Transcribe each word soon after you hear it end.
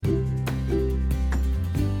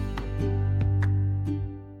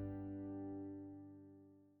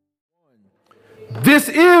This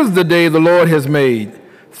is the day the Lord has made.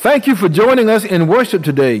 Thank you for joining us in worship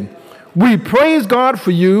today. We praise God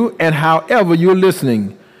for you and however you're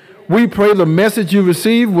listening. We pray the message you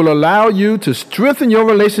receive will allow you to strengthen your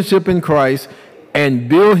relationship in Christ and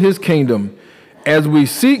build his kingdom as we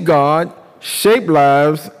seek God, shape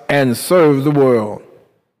lives, and serve the world.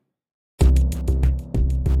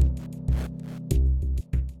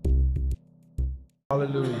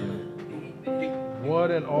 Hallelujah. What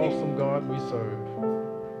an awesome God we serve.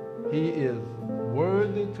 He is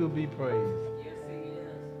worthy to be praised. Yes, he is.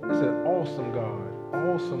 It's an awesome God,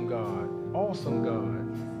 awesome God, awesome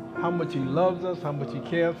God. How much he loves us, how much he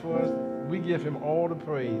cares for us. We give him all the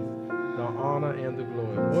praise, the honor, and the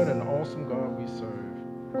glory. What an awesome God we serve.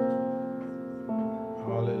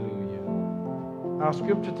 Hallelujah. Our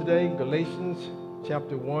scripture today, Galatians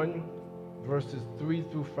chapter 1, verses 3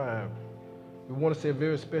 through 5. We want to say a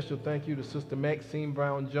very special thank you to Sister Maxine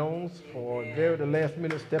Brown-Jones for very the last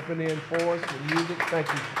minute stepping in for us with music. Thank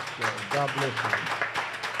you, sister. God bless you.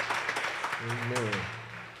 Amen.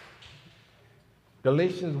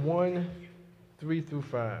 Galatians 1, 3 through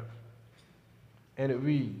 5. And it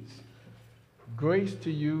reads, Grace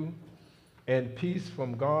to you and peace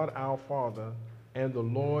from God our Father and the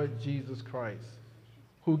Lord Jesus Christ,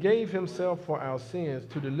 who gave himself for our sins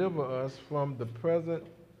to deliver us from the present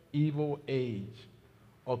evil age,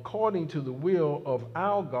 according to the will of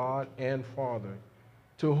our God and Father,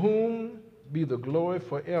 to whom be the glory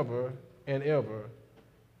forever and ever.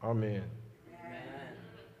 Amen. Amen.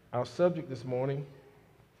 Our subject this morning,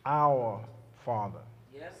 our Father.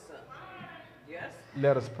 Yes, sir. Yes.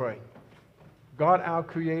 Let us pray. God, our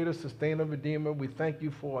Creator, Sustainer, Redeemer, we thank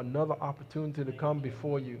you for another opportunity to come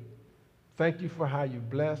before you. Thank you for how you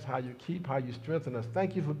bless, how you keep, how you strengthen us.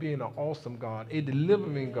 Thank you for being an awesome God, a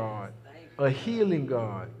delivering God, a healing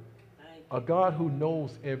God, a God who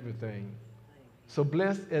knows everything. So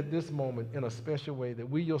bless at this moment in a special way that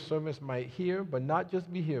we, your servants, might hear, but not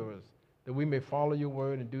just be hearers, that we may follow your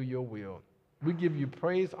word and do your will. We give you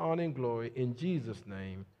praise, honor, and glory in Jesus'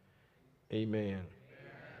 name. Amen.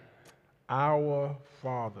 Our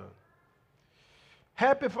Father.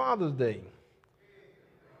 Happy Father's Day.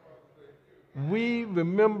 We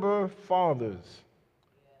remember fathers.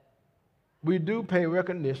 We do pay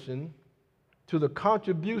recognition to the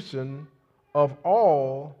contribution of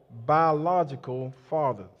all biological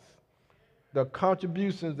fathers. The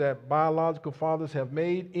contributions that biological fathers have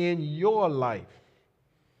made in your life.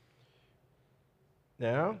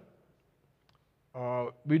 Now,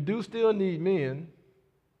 we do still need men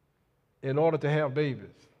in order to have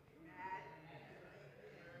babies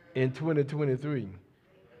in 2023.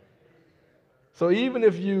 So even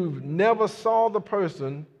if you never saw the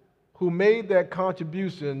person who made that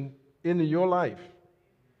contribution into your life,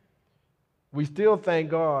 we still thank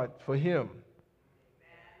God for him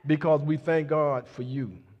because we thank God for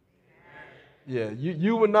you. Yeah,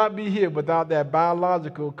 you would not be here without that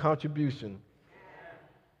biological contribution.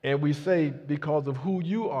 And we say, because of who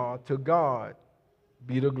you are, to God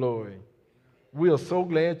be the glory. We are so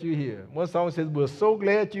glad you're here. One song says, we're so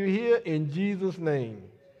glad you're here in Jesus' name.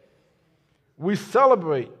 We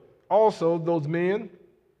celebrate also those men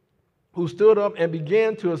who stood up and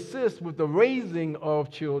began to assist with the raising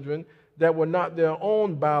of children that were not their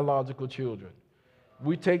own biological children.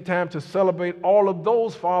 We take time to celebrate all of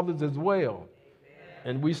those fathers as well.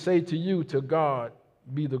 And we say to you, to God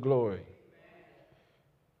be the glory.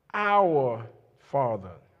 Our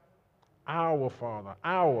Father, our Father,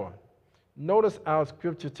 our. Notice our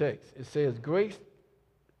scripture text. It says, grace,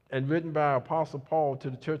 and written by Apostle Paul to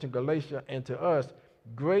the church in Galatia and to us,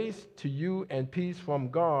 grace to you and peace from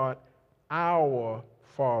God, our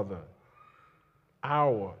Father.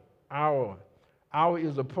 Our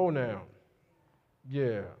is a pronoun.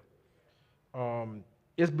 Yeah.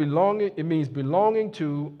 It means belonging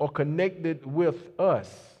to or connected with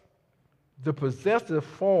us. The possessive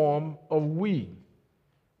form of we,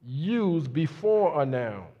 used before a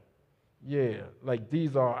noun. Yeah, like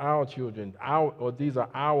these are our children, or these are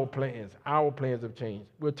our plans. Our plans have changed.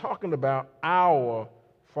 We're talking about our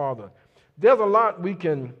Father. There's a lot we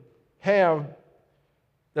can have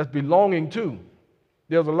that's belonging to.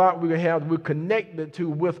 There's a lot we can have we're connected to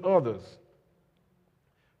with others.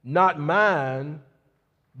 Not mine,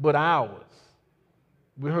 but ours.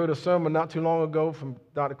 We heard a sermon not too long ago from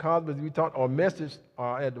Dr. Cosby. We talked, or a message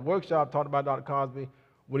at the workshop talked about Dr. Cosby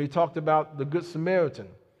when he talked about the Good Samaritan.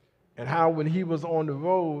 And how when he was on the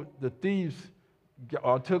road, the thieves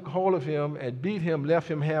took hold of him and beat him, left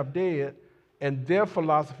him half dead, and their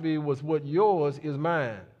philosophy was what yours is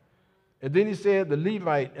mine. And then he said the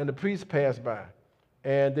Levite and the priest passed by.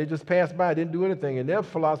 and they just passed by, didn't do anything. And their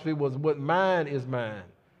philosophy was, what mine is mine.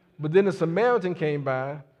 But then the Samaritan came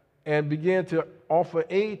by and began to offer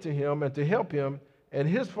aid to him and to help him, and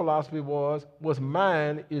his philosophy was, what's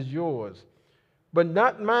mine is yours. But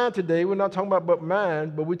not mine today. We're not talking about but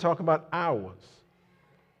mine, but we're talking about ours.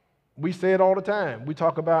 We say it all the time. We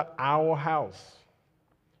talk about our house,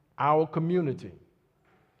 our community,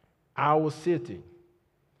 our city,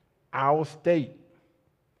 our state,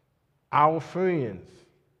 our friends,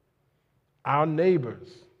 our neighbors,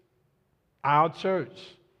 our church.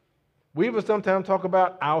 We even sometimes talk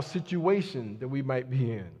about our situation that we might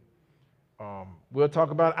be in. We'll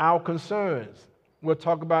talk about our concerns. We'll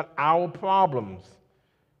talk about our problems.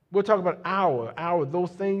 We'll talk about those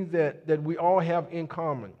things that we all have in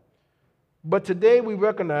common. But today we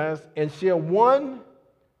recognize and share one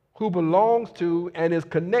who belongs to and is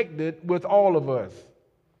connected with all of us.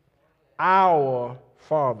 Our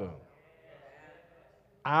Father.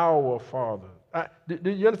 Our Father. Do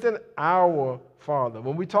you understand? Our Father.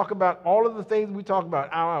 When we talk about all of the things we talk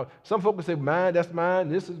about, some folks say, mine, that's mine,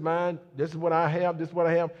 this is mine, this is what I have, this is what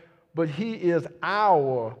I have. But He is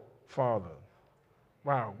our Father.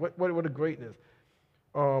 Wow, what a greatness.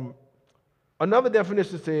 Another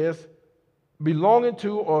definition says, belonging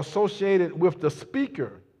to or associated with the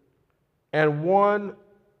speaker and one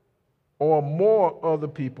or more other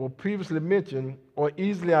people previously mentioned or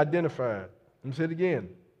easily identified. Let me say it again.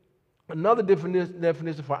 Another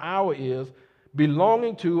definition for our is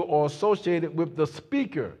belonging to or associated with the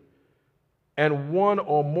speaker and one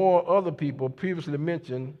or more other people previously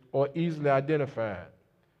mentioned or easily identified.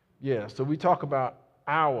 Yeah, so we talk about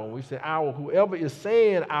our. We say our. Whoever is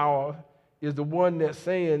saying our is the one that's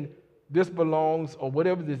saying this belongs, or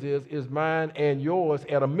whatever this is mine and yours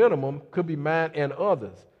at a minimum, could be mine and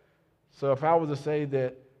others. So if I was to say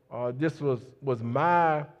that this was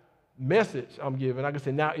my message I'm giving, I can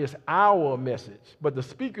say now it's our message. But the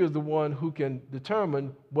speaker is the one who can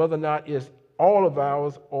determine whether or not it's all of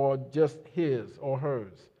ours or just his or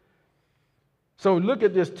hers. So look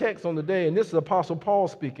at this text on the day, and this is Apostle Paul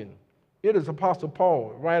speaking. It is Apostle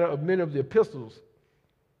Paul, writer of many of the epistles,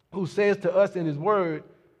 who says to us in his word,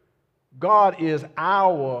 God is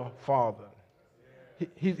our Father.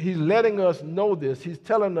 He's letting us know this. He's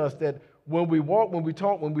telling us that when we walk, when we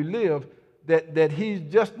talk, when we live, that He's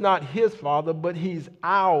just not His Father, but He's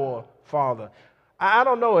our Father. I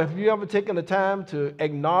don't know, have you ever taken the time to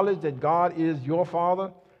acknowledge that God is your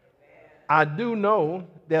Father? I do know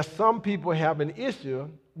that some people have an issue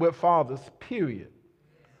with fathers, period.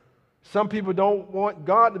 Some people don't want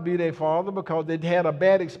God to be their father because they'd had a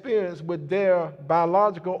bad experience with their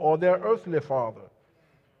biological or their earthly father.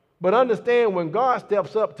 But understand, when God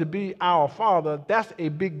steps up to be our Father, that's a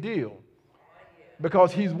big deal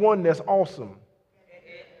because He's one that's awesome.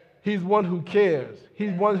 He's one who cares.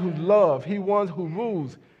 He's one who loves. He's one who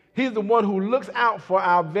rules. He's the one who looks out for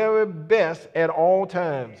our very best at all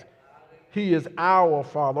times. He is our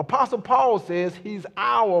Father. Apostle Paul says He's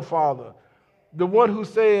our Father, the one who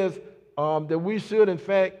says that we should, in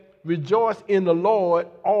fact, rejoice in the Lord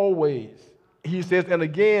always. He says, and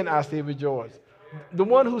again I say rejoice. The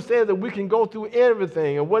one who says that we can go through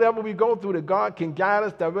everything, and whatever we go through, that God can guide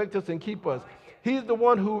us, direct us, and keep us. He's the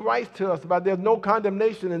one who writes to us about there's no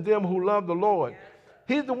condemnation in them who love the Lord.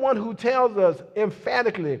 He's the one who tells us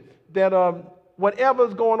emphatically that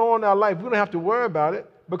whatever's going on in our life, we don't have to worry about it,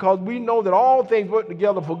 because we know that all things work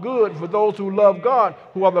together for good for those who love God,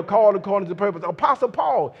 who are called according to purpose. Apostle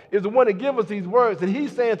Paul is the one that gives us these words, and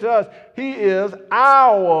he's saying to us, He is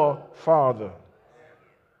our Father.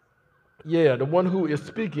 Yeah, the one who is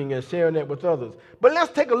speaking and sharing that with others. But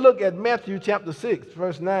let's take a look at Matthew chapter 6,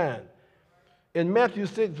 verse 9. In Matthew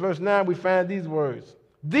 6, verse 9, we find these words.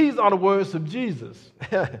 These are the words of Jesus.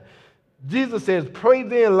 Jesus says, pray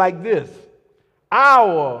then like this,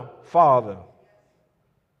 our Father.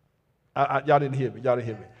 Y'all didn't hear me. Y'all didn't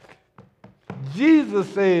hear me.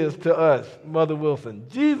 Jesus says to us, Mother Wilson,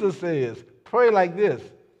 Jesus says, pray like this,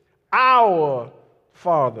 our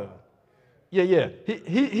Father. Yeah.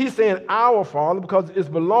 He's saying our Father because it's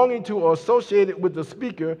belonging to or associated with the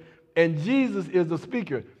speaker, and Jesus is the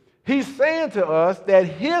speaker. He's saying to us that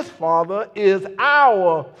His Father is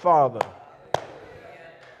our Father.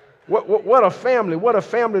 What a family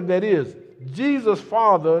that is. Jesus'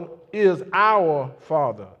 Father is our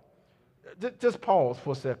Father. Just pause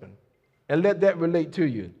for a second and let that relate to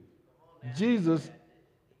you. Jesus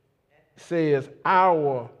says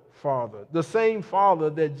our Father. The same Father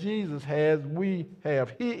that Jesus has, we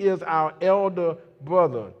have. He is our elder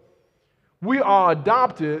brother. We are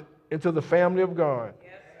adopted into the family of God.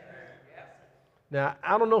 Now,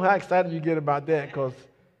 I don't know how excited you get about that, because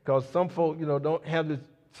Because some folk, don't have this,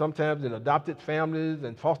 sometimes in adopted families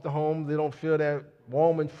and foster homes, they don't feel that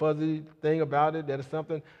warm and fuzzy thing about it. That is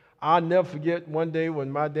something. I'll never forget one day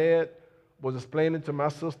when my dad was explaining to my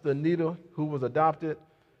sister Anita, who was adopted,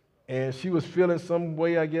 and she was feeling some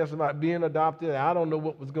way, I guess, about being adopted. I don't know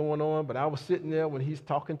what was going on, but I was sitting there when he's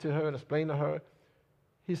talking to her and explaining to her.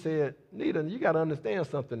 He said, Nita, you got to understand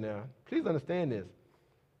something now. Please understand this.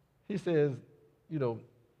 He says,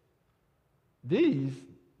 these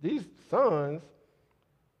sons,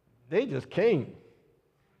 they just came.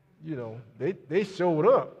 They showed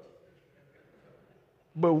up.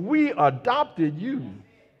 But we adopted you.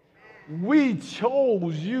 We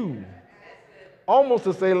chose you. Almost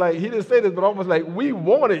to say, like, he didn't say this, but almost like, we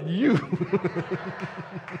wanted you.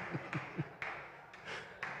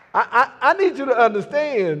 I need you to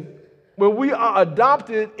understand, when we are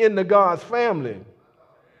adopted into God's family,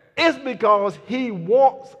 it's because he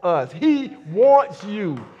wants us. He wants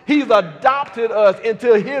you. He's adopted us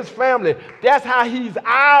into his family. That's how he's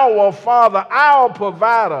our father, our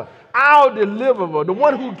provider, our deliverer, the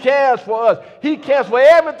one who cares for us. He cares for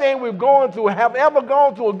everything we've gone through, have ever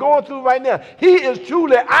gone through, or going through right now. He is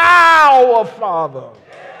truly our Father.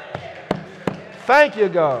 Thank you,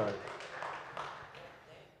 God.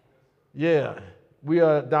 Yeah, we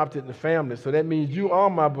are adopted in the family, so that means you are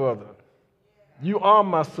my brother. You are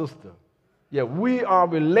my sister. Yeah, we are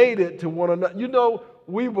related to one another.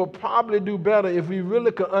 We will probably do better if we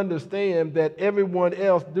really could understand that everyone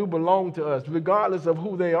else do belong to us, regardless of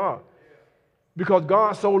who they are. Because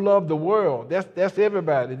God so loved the world, that's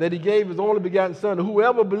everybody, that he gave his only begotten Son.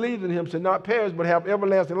 Whoever believes in him shall not perish but have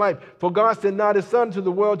everlasting life. For God sent not his Son to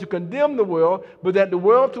the world to condemn the world, but that the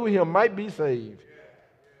world through him might be saved.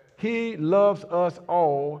 He loves us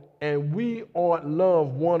all, and we ought to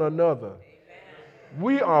love one another.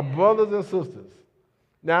 We are brothers and sisters.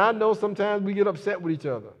 Now, I know sometimes we get upset with each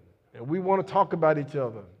other, and we want to talk about each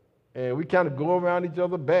other, and we kind of go around each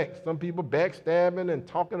other's backs. Some people backstabbing and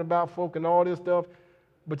talking about folk and all this stuff,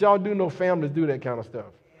 but y'all do know families do that kind of stuff.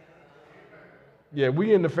 Yeah,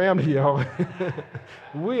 we in the family, y'all.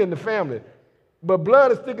 We in the family. But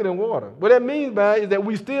blood is thicker than water. What that means by it is that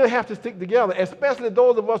we still have to stick together, especially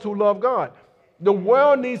those of us who love God. The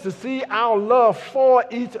world needs to see our love for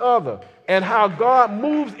each other and how God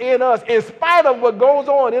moves in us in spite of what goes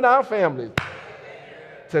on in our families.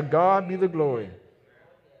 To God be the glory.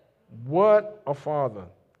 What a father.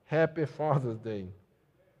 Happy Father's Day.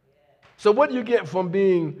 So what do you get from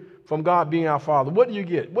God being our Father? What do you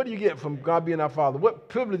get? What do you get from God being our Father? What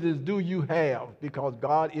privileges do you have because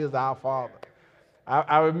God is our Father?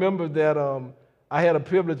 I remember that I had a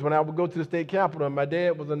privilege when I would go to the state capitol, and my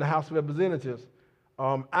dad was in the House of Representatives.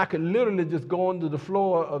 I could literally just go onto the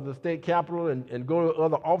floor of the state capitol and go to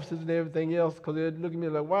other offices and everything else, because they'd look at me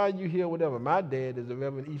like, why are you here, whatever. My dad is the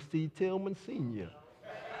Reverend E.C. Tillman Sr.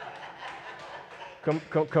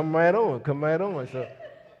 Come right on. So,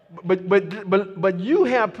 but you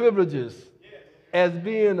have privileges as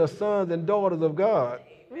being the sons and daughters of God.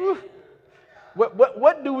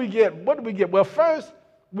 What do we get? What do we get? Well, first,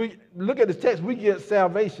 we look at the text, we get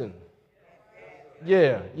salvation.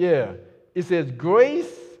 Yeah. It says grace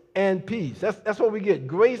and peace. That's what we get,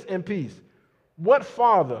 grace and peace. What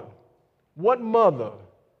father, what mother,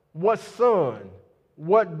 what son,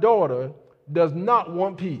 what daughter does not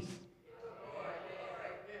want peace?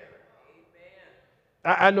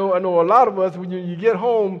 I know a lot of us, when you get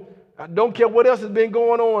home, I don't care what else has been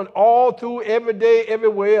going on all through every day,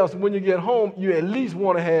 everywhere else. When you get home, you at least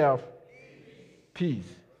want to have peace.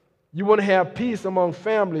 You want to have peace among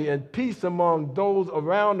family and peace among those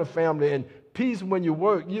around the family and peace when you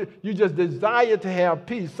work. You just desire to have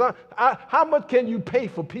peace. How much can you pay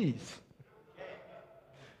for peace?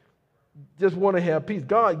 Just want to have peace.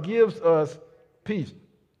 God gives us peace.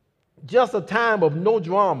 Just a time of no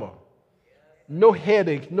drama, no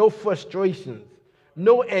headaches, no frustrations,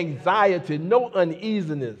 no anxiety, no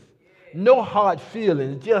uneasiness, no hard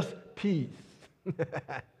feelings, just peace.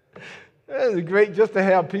 It's great just to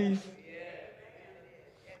have peace.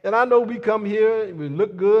 And I know we come here, we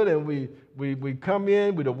look good, and we come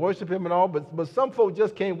in, we worship him and all, but some folks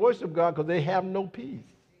just can't worship God because they have no peace,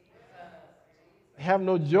 have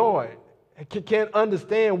no joy, can't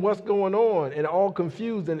understand what's going on, and all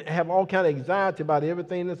confused and have all kind of anxiety about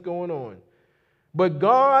everything that's going on. But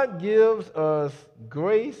God gives us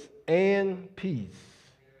grace and peace.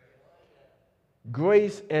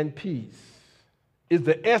 Grace and peace is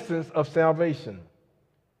the essence of salvation.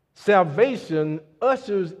 Salvation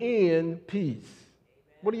ushers in peace.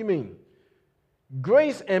 What do you mean?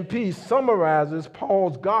 Grace and peace summarizes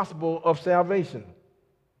Paul's gospel of salvation.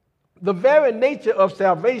 The very nature of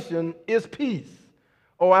salvation is peace.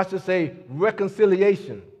 or I should say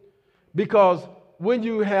reconciliation. Because when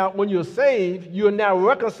you're saved, you're now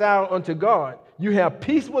reconciled unto God. You have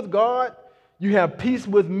peace with God, you have peace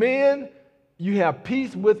with men, you have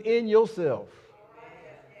peace within yourself.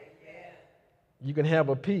 You can have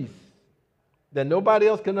a peace that nobody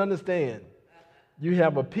else can understand. You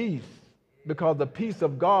have a peace because the peace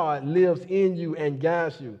of God lives in you and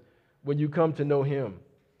guides you when you come to know Him.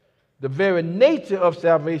 The very nature of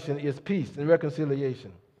salvation is peace and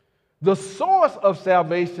reconciliation. The source of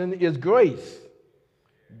salvation is grace,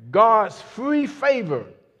 God's free favor,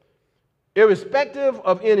 irrespective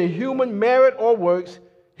of any human merit or works,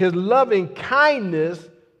 His loving kindness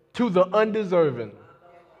to the undeserving.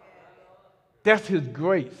 That's His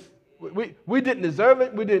grace. We didn't deserve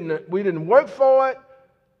it. We didn't work for it.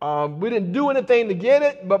 We didn't do anything to get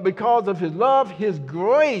it, but because of His love, His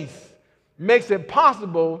grace makes it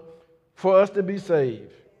possible for us to be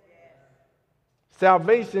saved.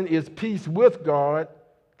 Salvation is peace with God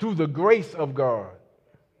through the grace of God.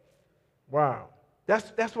 Wow.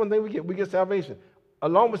 That's one thing we get. We get salvation.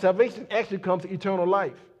 Along with salvation actually comes eternal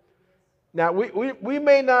life. Now, we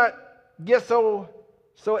may not get so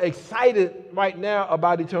excited right now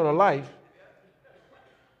about eternal life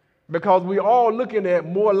because we're all looking at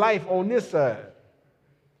more life on this side.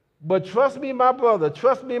 But trust me, my brother,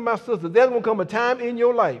 trust me, my sister, there's going to come a time in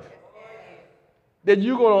your life that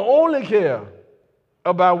you're going to only care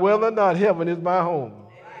about whether or not heaven is my home.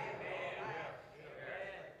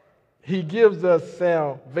 He gives us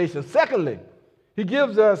salvation. Secondly, He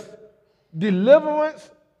gives us deliverance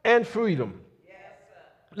and freedom.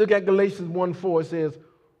 Look at Galatians 1:4. It says,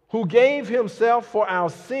 who gave Himself for our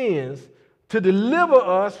sins to deliver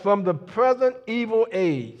us from the present evil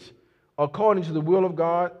age, according to the will of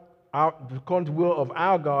God, according to the will of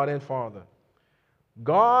our God and Father.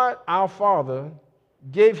 God, our Father,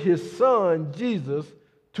 gave His Son, Jesus,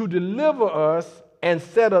 to deliver us and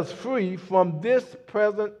set us free from this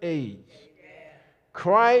present age.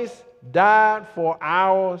 Christ died for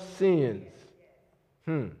our sins.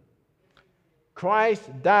 Christ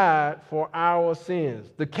died for our sins.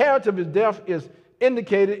 The character of His death is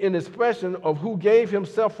indicated in the expression of who gave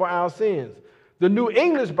Himself for our sins. The New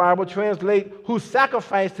English Bible translates who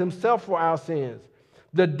sacrificed Himself for our sins.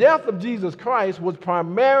 The death of Jesus Christ was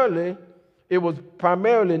primarily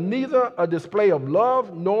neither a display of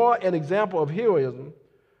love nor an example of heroism,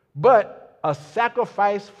 but a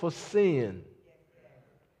sacrifice for sin.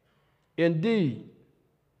 Indeed,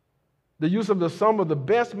 the use of some of the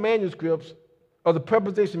best manuscripts of the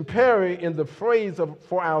preposition peri in the phrase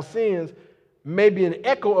for our sins may be an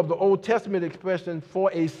echo of the Old Testament expression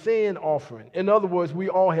for a sin offering. In other words, we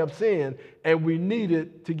all have sinned and we need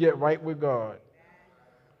it to get right with God.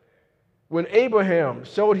 When Abraham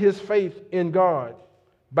showed his faith in God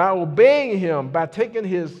by obeying Him, by taking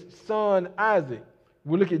his son Isaac,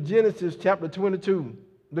 we look at Genesis chapter 22.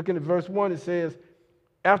 Looking at verse 1, it says,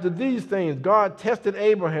 after these things, God tested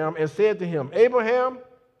Abraham and said to him, Abraham,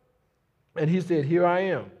 and he said, here I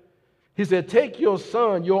am. He said, take your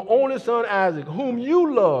son, your only son Isaac, whom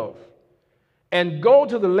you love, and go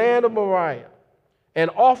to the land of Moriah and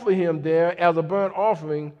offer him there as a burnt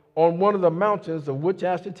offering on one of the mountains of which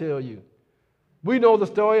I shall tell you. We know the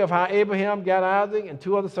story of how Abraham got Isaac and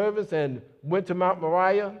two other servants and went to Mount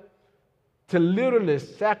Moriah to literally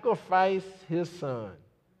sacrifice his son.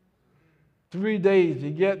 3 days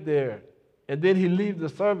he get there, and then he leaves the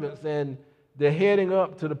servants, and they're heading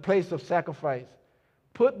up to the place of sacrifice.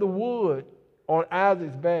 Put the wood on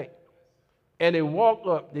Isaac's back, and they walk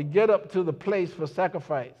up. They get up to the place for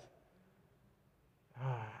sacrifice.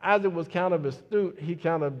 Isaac was kind of astute. He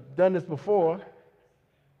kind of done this before,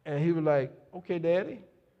 and he was like, okay, Daddy,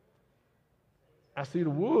 I see the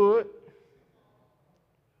wood.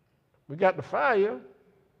 We got the fire.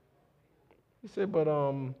 He said, but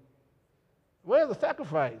where's the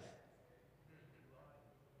sacrifice?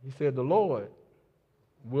 He said, the Lord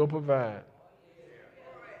will provide.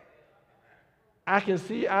 I can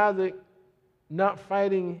see Isaac not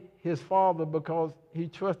fighting his father because he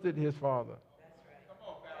trusted his father.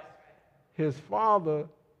 His father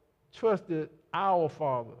trusted our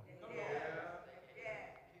Father.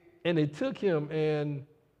 And they took him and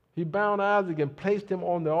he bound Isaac and placed him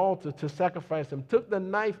on the altar to sacrifice him, took the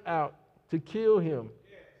knife out to kill him.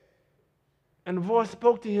 And the voice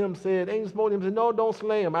spoke to him, angel spoke to him, said, no, don't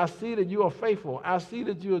slay him. I see that you are faithful. I see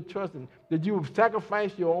that you are trusting, that you have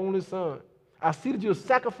sacrificed your only son. I see that you have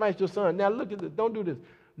sacrificed your son. Now look at this. Don't do this.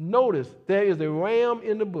 Notice there is a ram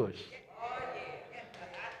in the bush.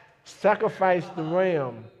 Sacrifice the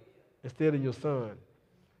ram instead of your son.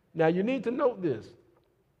 Now you need to note this,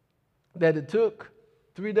 that it took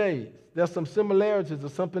 3 days. There's some similarities to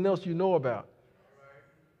something else you know about.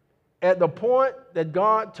 At the point that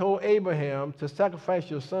God told Abraham to sacrifice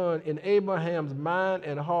your son, in Abraham's mind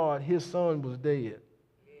and heart, his son was dead.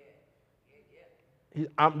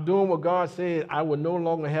 I'm doing what God said, I will no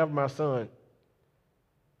longer have my son.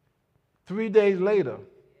 3 days later,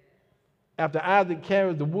 after Isaac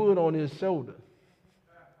carries the wood on his shoulder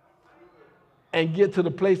and get to the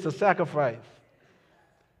place of sacrifice,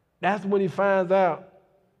 that's when he finds out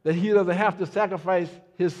that he doesn't have to sacrifice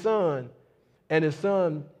his son, and his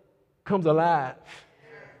son comes alive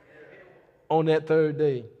on that 3rd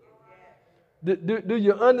day. Do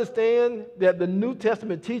you understand that the New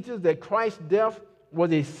Testament teaches that Christ's death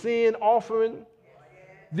was a sin offering?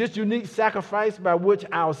 This unique sacrifice by which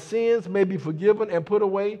our sins may be forgiven and put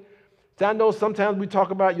away. So I know sometimes we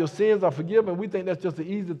talk about your sins are forgiven. We think that's just an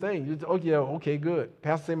easy thing. You say, oh, yeah, okay, good.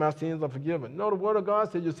 Pastor say my sins are forgiven. No, the Word of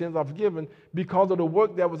God says your sins are forgiven because of the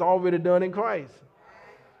work that was already done in Christ.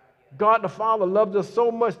 God the Father loved us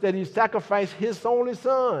so much that he sacrificed his only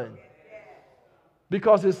son.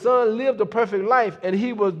 Because his son lived a perfect life and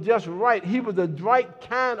he was just right. He was the right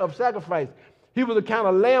kind of sacrifice. He was the kind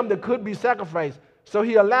of lamb that could be sacrificed. So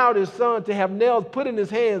he allowed his son to have nails put in his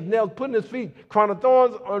hands, nails put in his feet, crown of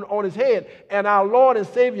thorns on his head. And our Lord and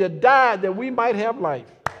Savior died that we might have life.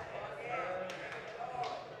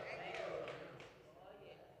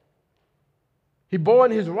 He bore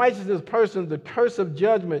in his righteousness person the curse of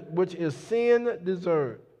judgment, which is sin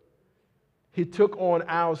deserved. He took on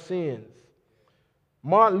our sins.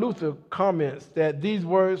 Martin Luther comments that these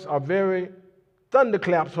words are very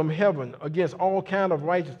thunderclaps from heaven against all kind of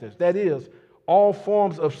righteousness. That is, all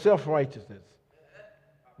forms of self-righteousness.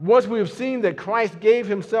 Once we have seen that Christ gave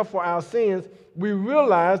himself for our sins, we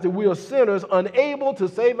realize that we are sinners unable to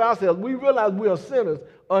save ourselves. We realize we are sinners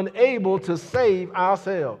unable to save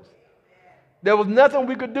ourselves. There was nothing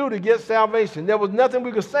we could do to get salvation. There was nothing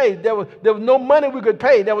we could say. There was no money we could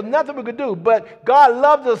pay. There was nothing we could do. But God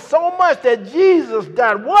loved us so much that Jesus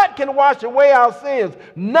died. What can wash away our sins?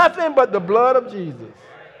 Nothing but the blood of Jesus.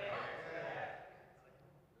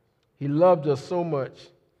 He loved us so much.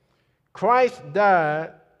 Christ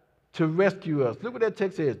died to rescue us. Look what that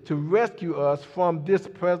text says. To rescue us from this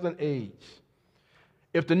present age.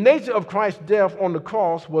 If the nature of Christ's death on the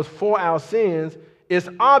cross was for our sins, its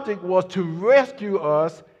object was to rescue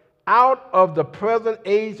us out of the present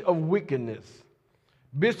age of wickedness.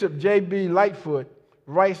 Bishop J.B. Lightfoot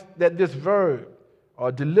writes that this verb,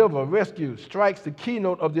 or deliver, rescue, strikes the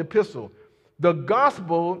keynote of the epistle. The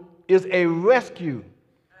gospel is a rescue.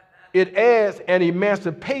 It adds an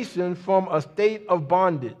emancipation from a state of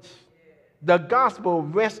bondage. The gospel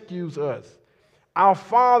rescues us. Our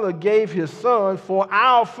Father gave his Son for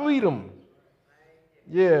our freedom.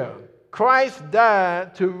 Yeah. Christ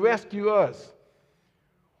died to rescue us.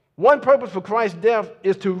 One purpose for Christ's death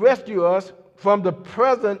is to rescue us from the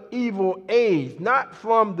present evil age, not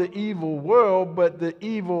from the evil world, but the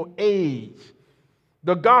evil age.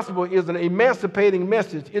 The gospel is an emancipating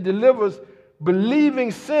message. It delivers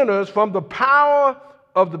believing sinners from the power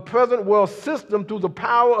of the present world system to the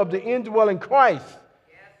power of the indwelling Christ,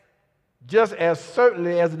 just as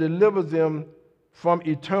certainly as it delivers them from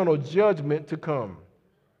eternal judgment to come.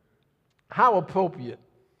 How appropriate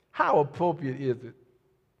is it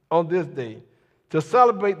on this day to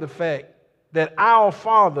celebrate the fact that our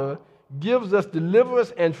Father gives us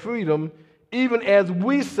deliverance and freedom even as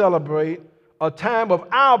we celebrate a time of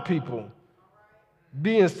our people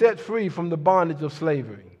being set free from the bondage of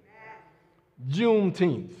slavery.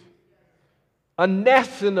 Juneteenth, a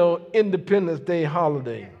national Independence Day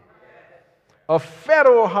holiday, a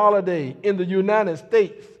federal holiday in the United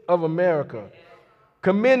States of America,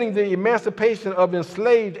 commending the emancipation of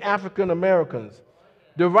enslaved African Americans,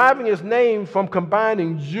 deriving its name from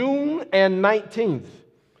combining June and 19th.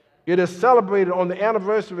 It is celebrated on the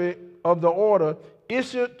anniversary of the order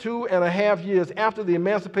issued 2.5 years after the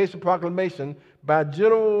Emancipation Proclamation by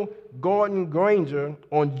General Gordon Granger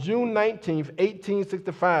on June 19,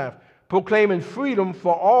 1865, proclaiming freedom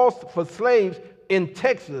for slaves in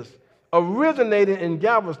Texas, originating in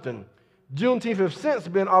Galveston. Juneteenth has since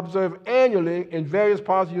been observed annually in various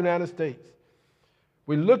parts of the United States.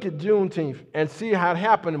 We look at Juneteenth and see how it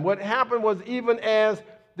happened. What happened was, even as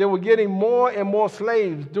they were getting more and more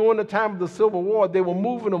slaves during the time of the Civil War, they were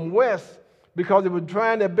moving them west because they were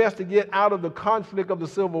trying their best to get out of the conflict of the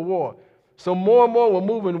Civil War. So more and more were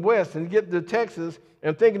moving west and get to Texas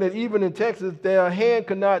and thinking that even in Texas, their hand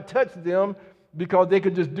could not touch them because they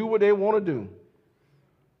could just do what they want to do.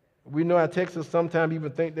 We know how Texas sometimes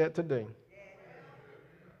even think that today.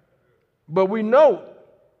 But we know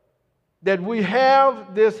that we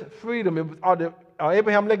have this freedom.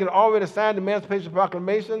 Abraham Lincoln already signed the Emancipation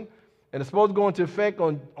Proclamation, and it's supposed to go into effect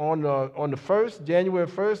on the 1st, January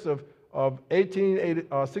 1st of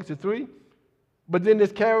 1863. But then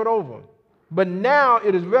it's carried over. But now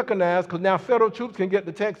it is recognized because now federal troops can get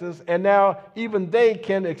to Texas, and now even they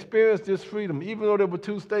can experience this freedom, even though there were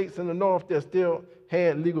 2 states in the north that still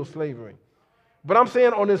had legal slavery. But I'm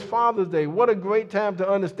saying on this Father's Day, what a great time to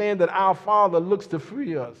understand that our Father looks to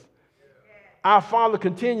free us. Our Father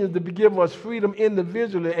continues to give us freedom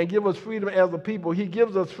individually and give us freedom as a people. He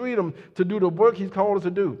gives us freedom to do the work He's called us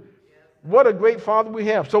to do. What a great Father we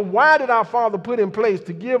have. So why did our Father put in place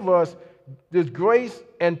to give us this grace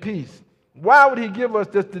and peace? Why would He give us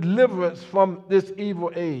this deliverance from this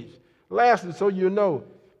evil age? Lastly, so you know,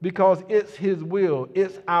 because it's His will.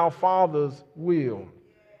 It's our Father's will.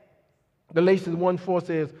 Galatians 1:4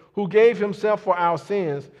 says, who gave Himself for our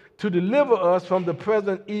sins to deliver us from the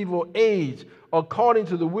present evil age, according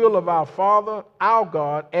to the will of our Father, our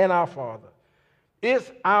God, and our Father. It's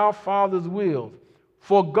our Father's will.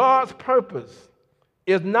 For God's purpose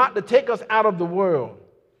is not to take us out of the world,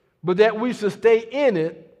 but that we should stay in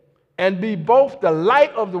it and be both the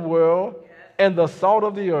light of the world and the salt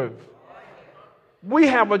of the earth. We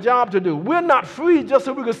have a job to do. We're not free just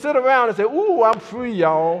so we can sit around and say, ooh, I'm free,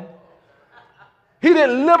 y'all. He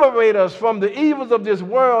didn't liberate us from the evils of this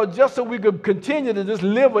world just so we could continue to just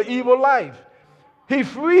live an evil life. He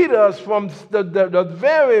freed us from the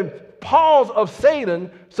very paws of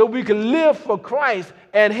Satan so we can live for Christ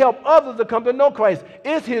and help others to come to know Christ.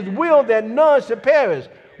 It's His will that none should perish.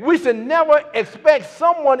 We should never expect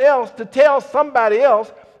someone else to tell somebody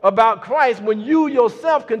else about Christ when you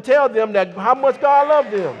yourself can tell them that how much God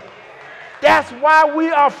loves them. That's why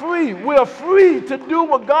we are free. We are free to do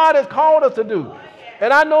what God has called us to do.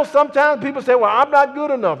 And I know sometimes people say, well, I'm not good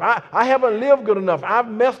enough. I haven't lived good enough. I've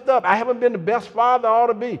messed up. I haven't been the best father I ought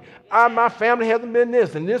to be. My family hasn't been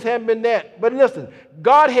this and this hasn't been that. But listen,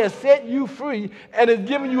 God has set you free and has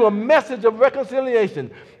given you a message of reconciliation.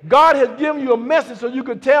 God has given you a message so you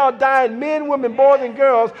can tell dying men, women, boys, and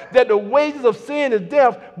girls that the wages of sin is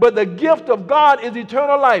death, but the gift of God is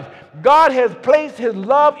eternal life. God has placed His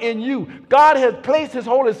love in you. God has placed His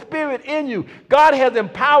Holy Spirit in you. God has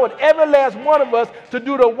empowered every last one of us to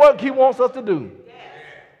do the work He wants us to do.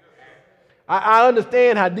 I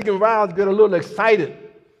understand how Deacon Riles get a little excited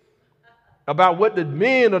about what the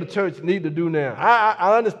men of the church need to do now.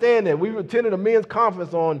 I understand that. We attended a men's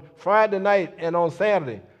conference on Friday night and on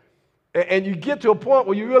Saturday. And you get to a point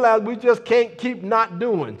where you realize we just can't keep not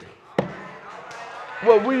doing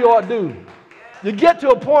what we ought to do. You get to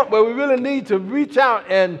a point where we really need to reach out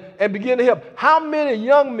and begin to help. How many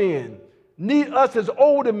young men need us as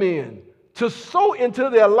older men to sow into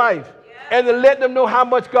their life and to let them know how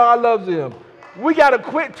much God loves them? We got to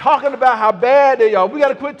quit talking about how bad they are. We got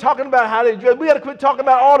to quit talking about how they dress. We got to quit talking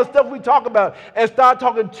about all the stuff we talk about and start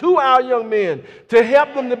talking to our young men to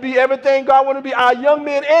help them to be everything God wants to be, our young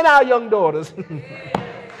men and our young daughters.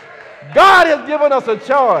 God has given us a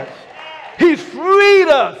charge. He's freed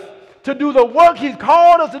us to do the work He's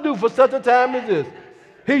called us to do for such a time as this.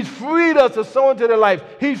 He's freed us to sow into their life.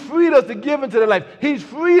 He's freed us to give into their life. He's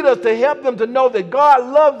freed us to help them to know that God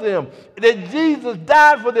loves them, that Jesus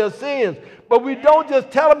died for their sins. But we don't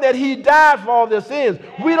just tell them that He died for all their sins.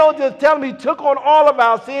 We don't just tell them He took on all of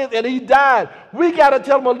our sins and He died. We got to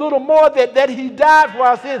tell them a little more that He died for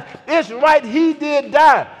our sins. It's right, He did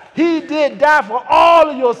die. He did die for all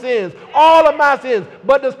of your sins, all of my sins.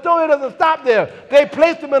 But the story doesn't stop there. They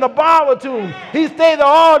placed Him in a borrowed tomb. He stayed there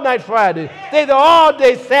all night Friday, stayed there all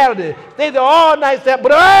day Saturday, stayed there all night Saturday.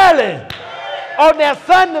 But early on that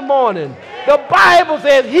Sunday morning, the Bible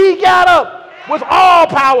says He got up with all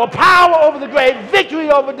power, power over the grave,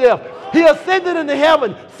 victory over death. He ascended into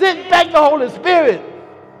heaven, sent back the Holy Spirit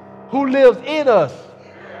who lives in us,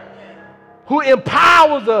 who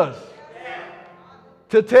empowers us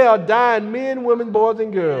to tell dying men, women, boys,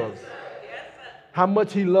 and girls how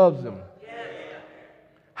much He loves them.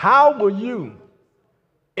 How will you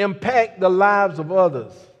impact the lives of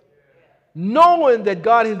others, knowing that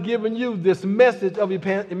God has given you this message of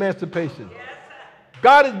emancipation?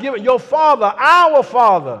 God has given your Father, our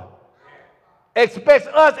Father, expects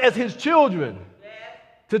us as His children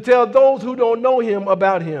to tell those who don't know Him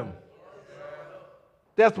about Him.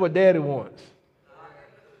 That's what Daddy wants.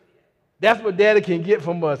 That's what Daddy can get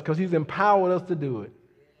from us because He's empowered us to do it.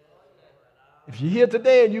 If you're here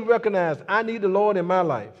today and you recognize, I need the Lord in my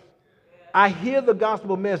life. I hear the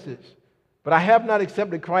gospel message, but I have not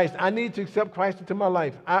accepted Christ. I need to accept Christ into my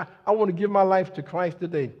life. I want to give my life to Christ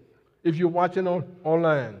today. If you're watching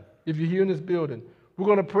online, if you're here in this building, we're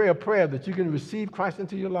going to pray a prayer that you can receive Christ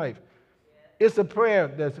into your life. It's a prayer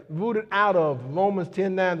that's rooted out of Romans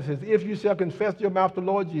 10:9 that says, if you shall confess your mouth the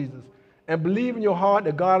Lord Jesus and believe in your heart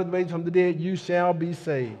that God has raised him from the dead, you shall be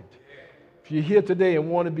saved. If you're here today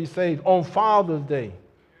and want to be saved on Father's Day,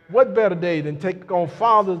 what better day than take on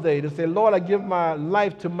Father's Day to say, Lord, I give my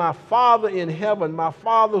life to my Father in heaven, my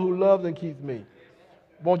Father who loves and keeps me.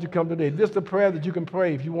 Won't you come today? This is a prayer that you can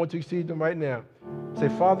pray if you want to receive them right now. Say,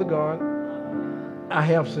 Father God, I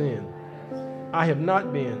have sinned. I have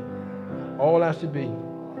not been all I should be.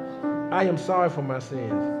 I am sorry for my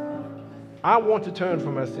sins. I want to turn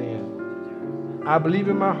from my sins. I believe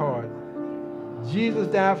in my heart Jesus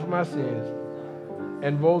died for my sins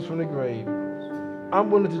and rose from the grave. I'm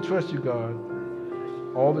willing to trust you, God,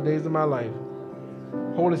 all the days of my life.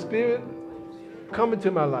 Holy Spirit, come into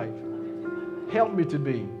my life. Help me to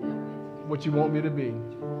be what you want me to be.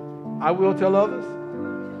 I will tell others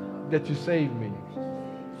that you saved me.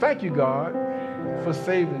 Thank you, God, for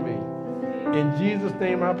saving me. In Jesus'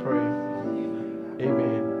 name I pray.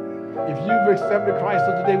 Amen. If you've accepted Christ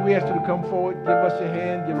today, we ask you to come forward, give us your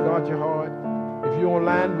hand, give God your heart. If you're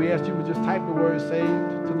online, we ask you to just type the word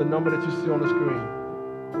saved to the number that you see on the screen.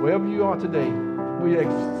 Wherever you are today, we're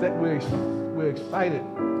excited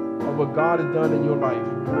of what God has done in your life.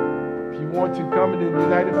 If you want to come into the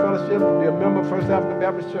United Fellowship and be a member of First African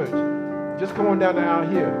Baptist Church, just come on down the aisle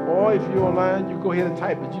here. Or if you're online, you go ahead and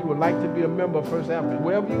type that you would like to be a member of First African.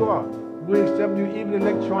 Wherever you are, we accept you even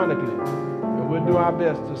electronically. And we'll do our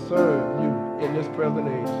best to serve you in this present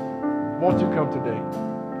age. Won't you come today?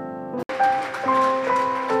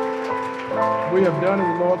 We have done as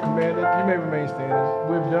the Lord commanded. You may remain standing.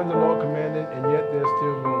 We have done the Lord commanded, and yet there's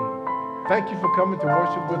still room. Thank you for coming to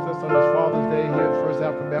worship with us on this Father's Day here at First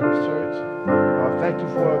African Baptist Church. Thank you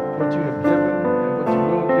for what you have given and what you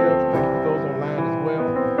will give. Thank you for those online as well.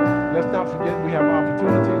 Let's not forget we have an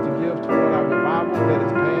opportunity to give toward our revival that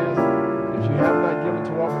is past. If you have not given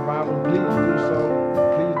toward revival, please do so.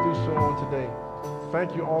 Please do so on today.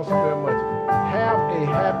 Thank you all so very much. Have a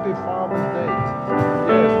happy Father's Day.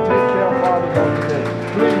 Yes, take care of Father's on today.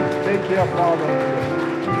 Please take care of Father on today.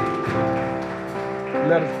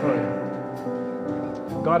 Let us pray.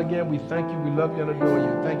 God, again, we thank you, we love you and adore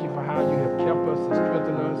you. Thank you for how you have kept us and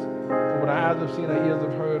strengthened us. For what our eyes have seen, our ears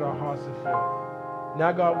have heard, our hearts have felt.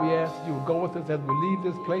 Now, God, we ask that you will go with us as we leave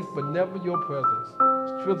this place, but never your presence.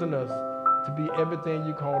 Strengthen us to be everything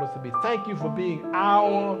you called us to be. Thank you for being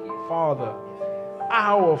our Father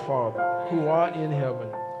who art in heaven.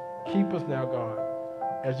 Keep us now, God.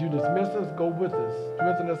 As you dismiss us, go with us,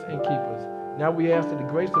 strengthen us, and keep us. Now we ask that the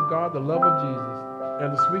grace of God, the love of Jesus,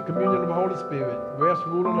 and the sweet communion of the Holy Spirit rest,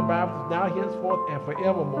 rule, and abide with us now, henceforth, and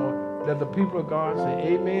forevermore. Let the people of God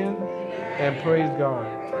say amen and praise God.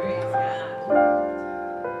 Praise God.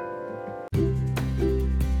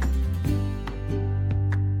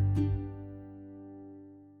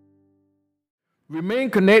 Remain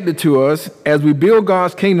connected to us as we build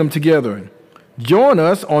God's kingdom together. Join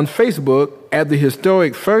us on Facebook at the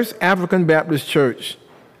historic First African Baptist Church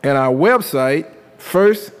and our website,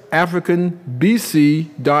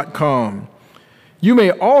 firstafricanbc.com. You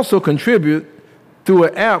may also contribute through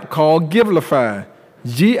an app called Givelify,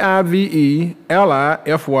 Givelify.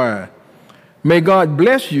 May God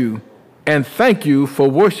bless you and thank you for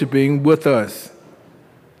worshiping with us.